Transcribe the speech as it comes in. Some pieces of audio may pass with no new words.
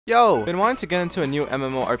Yo, been wanting to get into a new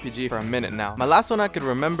MMORPG for a minute now. My last one I could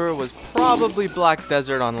remember was probably Black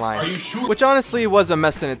Desert Online. Are you sure? Which honestly was a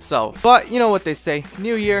mess in itself. But you know what they say,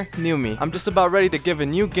 new year, new me. I'm just about ready to give a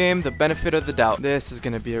new game the benefit of the doubt. This is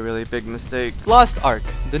gonna be a really big mistake. Lost Ark,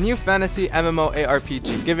 the new fantasy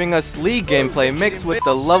MMOARPG, giving us League gameplay mixed with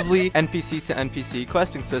the lovely NPC to NPC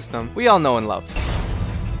questing system we all know and love.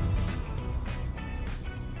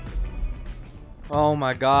 Oh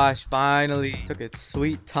my gosh, finally. Took its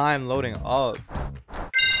sweet time loading up.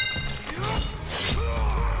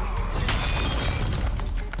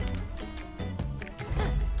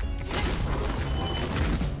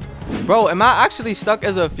 Bro, am I actually stuck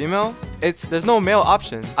as a female? There's no male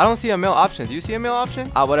option. I don't see a male option. Do you see a male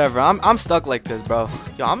option? Ah, whatever. I'm stuck like this, bro.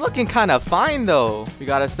 Yo, I'm looking kind of fine though. We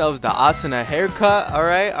got ourselves the Asuna haircut. All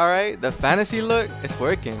right. The fantasy look, it's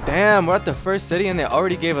working. Damn, we're at the first city and they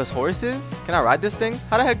already gave us horses. Can I ride this thing?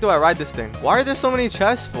 How the heck do I ride this thing? Why are there so many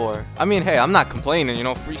chests for? I mean, hey, I'm not complaining. You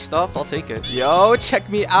know, free stuff. I'll take it. Yo, check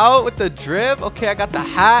me out with the drip. Okay, I got the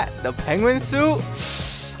hat, the penguin suit.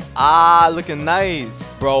 Ah, looking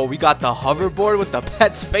nice. Bro, we got the hoverboard with the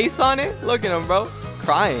pet's face on it. Look at him, bro.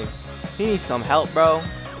 Crying. He needs some help, bro.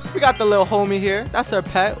 We got the little homie here. That's our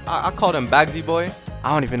pet. I called him Bagsy Boy.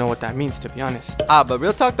 I don't even know what that means, to be honest. Ah, but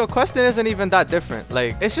real talk though, questing isn't even that different.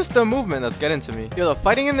 Like, it's just the movement that's getting to me. Yo, the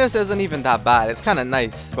fighting in this isn't even that bad. It's kind of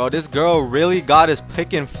nice. Bro, this girl really got us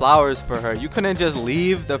picking flowers for her. You couldn't just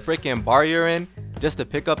leave the freaking bar you're in just to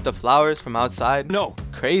pick up the flowers from outside. No.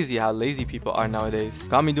 Crazy how lazy people are nowadays.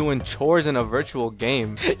 Got me doing chores in a virtual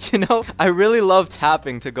game. You know, I really love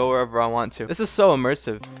tapping to go wherever I want to. This is so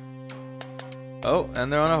immersive. Oh,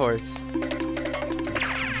 and they're on a horse.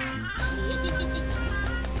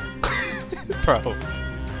 Bro.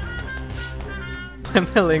 I'm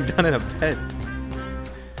laying down in a bed.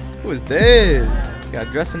 Who is this?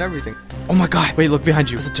 Got dressed and everything. Oh my god. Wait, look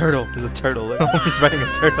behind you. There's a turtle. There's a turtle. Look. Oh, he's riding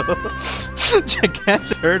a turtle.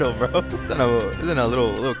 Gigantic turtle, bro. He's in a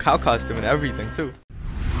little cow costume and everything, too.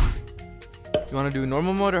 You want to do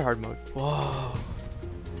normal mode or hard mode? Whoa.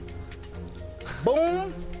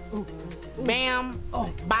 Boom. Bam.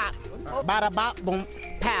 Bop. Bada bop. Boom.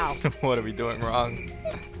 Pow. What are we doing wrong?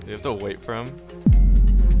 We have to wait for him.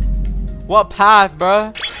 What path,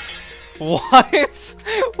 bruh? What?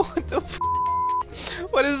 What the f?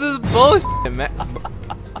 What is this bullshit, man?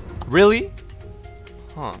 Really?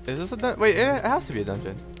 Huh. Is this a dungeon? Wait, it has to be a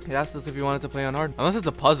dungeon. It asked us if we wanted to play on hard. Unless it's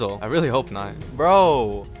a puzzle. I really hope not.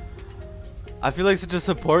 Bro. I feel like such a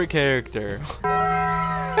support character.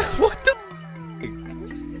 What the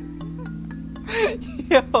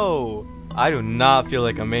f? Yo. I do not feel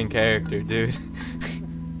like a main character, dude.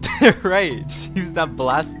 Right. Just use that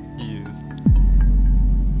blast he used.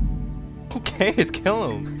 Who cares?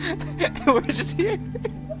 Kill him. We're just here.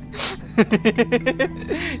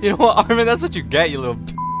 You know what, Armin? That's what you get, you little.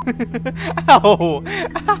 Ow!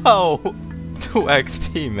 Ow! 2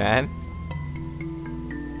 XP, man.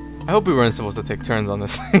 I hope we weren't supposed to take turns on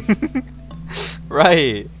this thing.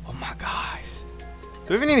 Right. Oh my gosh.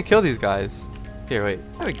 Do we even need to kill these guys? Here, wait.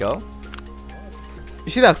 There we go.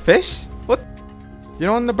 You see that fish? What? You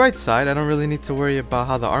know, on the bright side, I don't really need to worry about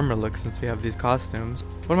how the armor looks since we have these costumes.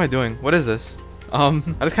 What am I doing? What is this? I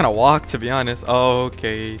just kind of walked, to be honest. Oh,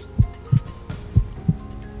 okay.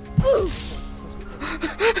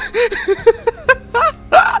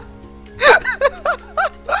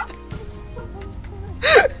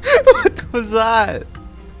 What was that?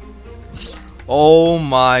 Oh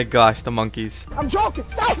my gosh, the monkeys. I'm joking.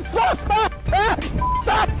 Stop. Stop. Stop. Stop.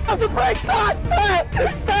 Stop the brake. Stop.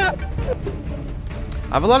 Stop.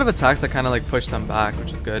 I have a lot of attacks that kind of like push them back,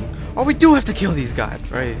 which is good. Oh, we do have to kill these guys,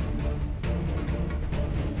 right?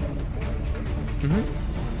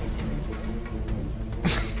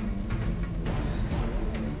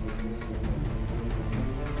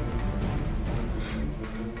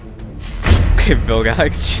 Okay, Bill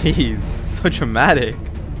Galax, jeez, so dramatic.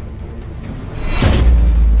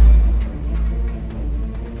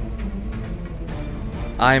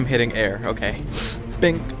 I'm hitting air, okay.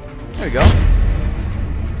 Bink. There we go.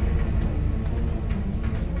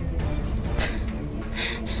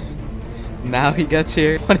 Now he gets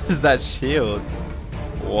here. What is that shield?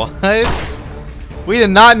 What? We did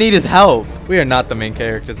not need his help. We are not the main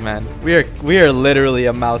characters, man. We are literally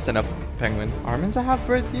a mouse and a penguin. Armin's a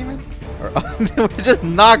half-bred demon? Or we're just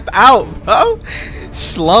knocked out, bro.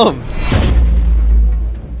 Schlum.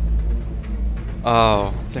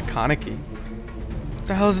 Oh, it's a Kaneki. What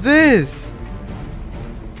the hell is this?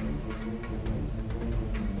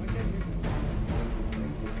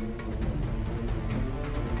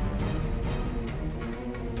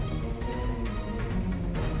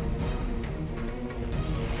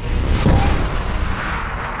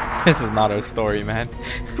 This is not our story, man.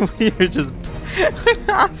 We are just...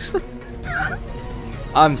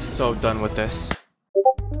 I'm so done with this.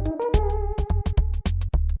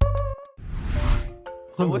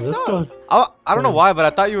 What's up? I don't know why, but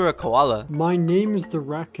I thought you were a koala. My name is the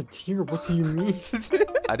Racketeer. What do you mean?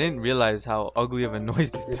 I didn't realize how ugly of a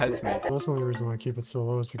noise these pets make. That's the only reason why I keep it so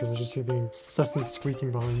low is because I just hear the incessant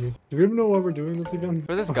squeaking behind me. Do we even know why we're doing this again?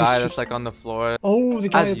 For this guy that's like on the floor. Oh, the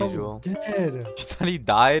guy as I thought usual. was dead. You thought he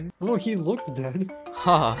died? Oh, he looked dead.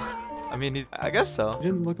 Huh. I mean, I guess so. He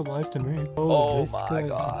didn't look alive to me. Oh this my guy's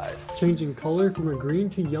god. Changing color from a green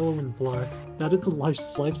to yellow and black. That is the life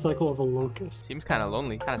cycle of a locust. Seems kind of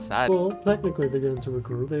lonely, kind of sad. Well, technically they get into a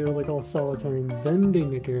group. They are like all solitary and then they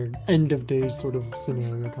make an end of days sort of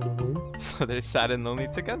scenario kind of thing. So they're sad and lonely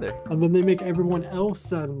together. And then they make everyone else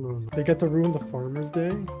sad and lonely. They get to ruin the farmer's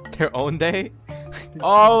day. Their own day?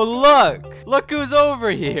 Oh, look! Look who's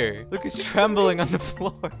over here! Look who's trembling on the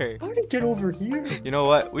floor. How did it get over here? You know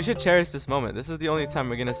what? We should cherish this moment. This is the only time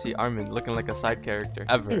we're gonna see Armin looking like a side character.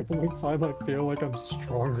 Ever. The only time I feel like I'm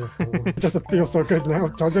stronger. It doesn't feel so good now,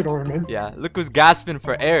 does it, Armin? Yeah, look who's gasping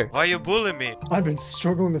for air. Why you bullying me? I've been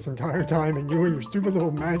struggling this entire time, and you and your stupid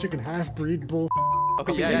little magic and half-breed bull. Oh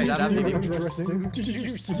yeah, that's Did me. you see me? Did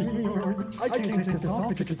you see me, Armin? I can't take this off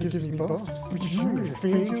because it gives me buffs. But you're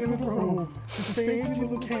fancy in a row. Just a fancy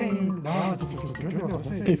little cane. Nah, this feels good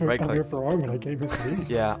enough. If Right I'm click. here for Armin, I came here for these.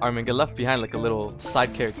 Yeah, Armin, get left behind like a little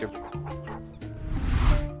side character.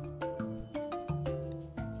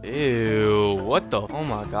 Ew, what the? Oh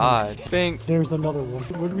my god. Think. There's another one.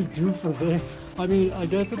 What do we do for this? I mean, I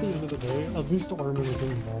guess at the end of the day, at least Armin is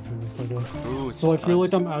involved in this, I guess. Ooh, So I feel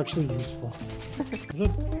us. like I'm actually useful.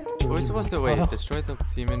 We're supposed to wait. Destroy the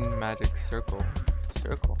demon magic circle.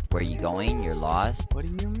 Circle. Where you going? You're lost? What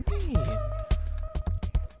do you mean?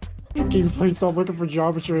 Gameplay, so I'm looking for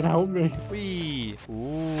geometry and help me. Wee.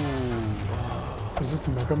 Ooh. Is this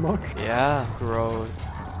Mega Muck? Yeah. Gross.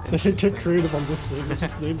 They should get creative on this thing. They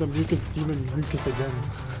just named the Mucus Demon Mucus again.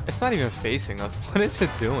 It's not even facing us. What is it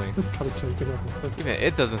doing? Let's kind of take it over. Even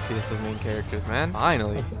it doesn't see us as main characters, man.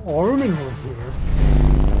 Finally. If Armin were here,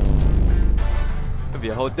 It'd be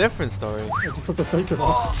a whole different story. I just have to take it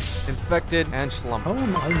off. Oh, infected and slump. How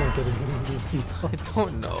am I not getting any of these deep I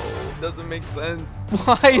don't know. It doesn't make sense.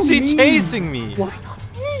 Why is he chasing me? Why not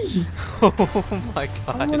me? Oh my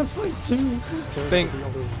I want to god. fight too. Think.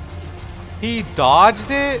 He dodged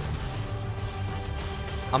it?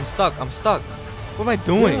 I'm stuck. I'm stuck. What am I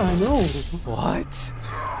doing? Yeah, I know. What?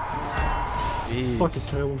 Jeez. Fucking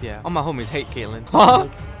kill him. Yeah. All my homies hate Caitlyn. Huh?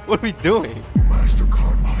 What are we doing? Master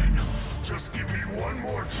Carmine, just give me one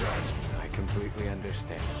more chance. I completely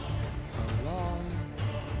understand. A long,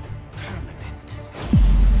 permanent.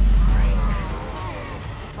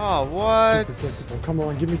 Oh, what? Come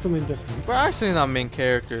on, give me something different. We're actually not main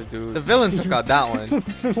characters, dude. The villain took out that one.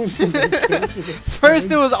 First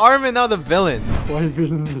it was Armin, now the villain. Why are we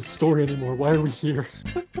in the story anymore? Why are we here?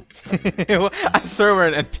 I swear we're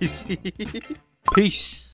an NPC. Peace.